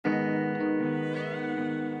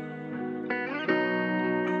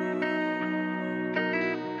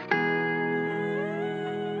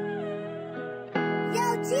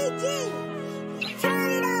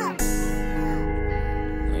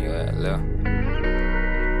When you at, Lil?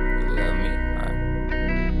 You love me, right?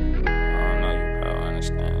 I don't know, you probably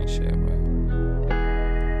understand this shit, but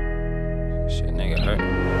shit nigga hurt.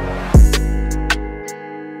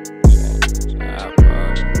 Shit, I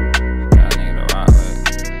probably got a nigga to rock with.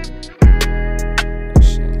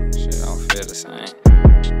 Shit don't feel the same.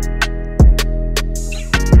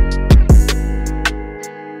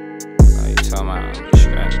 Oh, you talking about I'm be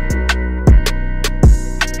straight.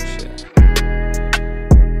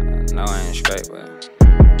 No, I ain't straight, but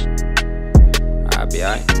I'll be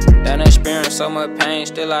alright. Done experienced so much pain,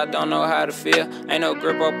 still I don't know how to feel. Ain't no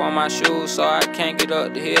grip up on my shoes, so I can't get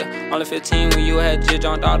up the hill. Only 15 when you had just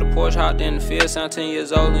jumped off the porch, hopped in the field. 17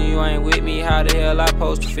 years old and you ain't with me, how the hell I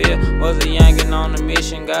supposed to feel? Was a youngin' on a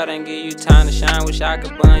mission, God ain't give you time to shine. Wish I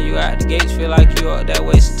could burn you out the gates, feel like you up that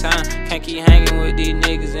wasting time. Can't keep hanging with these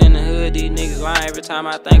niggas in the hood, these niggas lying. Every time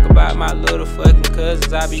I think about my little fucking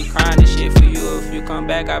cousins, I be crying this shit for you. If you come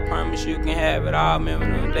back, I promise you can have it all. Remember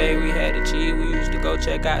them days we had to cheat, we used to go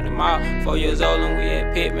check out the mall. 4 years old and we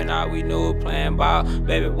had Pittman, all we knew was playing ball.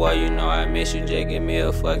 Baby boy, you know I miss you, just give me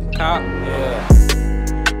a fucking call. Yeah.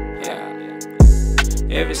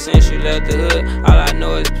 Ever since you left the hood, all I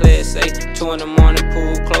know is play it safe. 2 in the morning,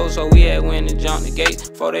 pool closed, so we had went and jumped the gate.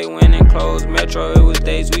 Before they went and closed Metro, it was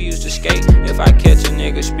days we used to skate. If I catch a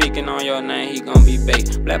nigga speaking on your name, he gon' be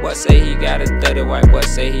bait. Black boy say he got a 30, white boy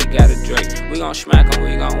say he got a Drake. We gon' smack him,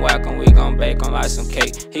 we gon' whack him, we gon' bake him like some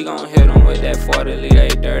cake. He gon' hit him with that 40 liter,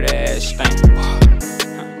 dirty ass stank.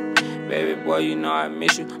 Baby boy, you know I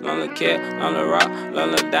miss you. Long little cat, long little rock,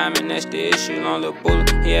 long little diamond, that's the issue. Long little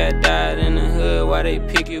bullet, he had died in the hood. Why they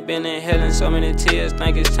pick you? Been in hell and so many tears.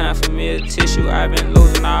 Think it's time for me a tissue. I been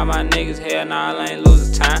losing all my niggas. Hell nah, I ain't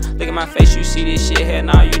losing time. Look at my face, you see this shit. Hell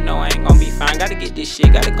nah, you know I ain't gon' be fine. Gotta get this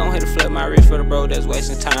shit, gotta go ahead and flip my wrist for the bro that's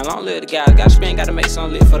wasting time. Long live the guys, gotta spin, gotta make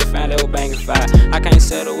some lit for the fan that was banging fire. I can't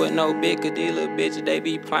settle with no bitch, cause these little bitches, they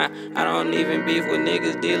be plying. I don't even beef with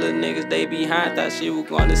niggas, these little niggas, they behind. Thought she was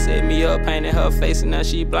gonna set me up, painted her face and now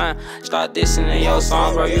she blind. Start dissing in your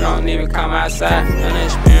song, bro, you don't even come outside. Done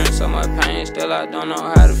experienced so much pain, still I don't know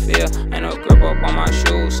how to feel. Ain't no grip up on my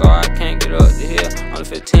shoes, so I can't get up the hill. Only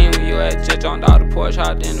 15 when you had just jumped off the porch,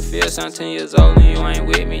 hopped in the field. 17 years old and you ain't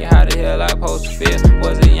with me, how the hell I supposed to feel?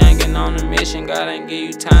 Was a youngin' on a mission, God ain't give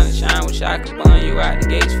you time to shine. Wish I could burn you out the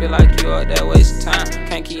gates, feel like you up that wasting time.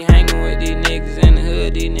 Can't keep hanging with these niggas in the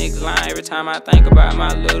hood, these niggas lying. Every time I think about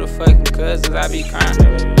my little fucking cousins, I be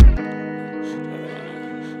crying.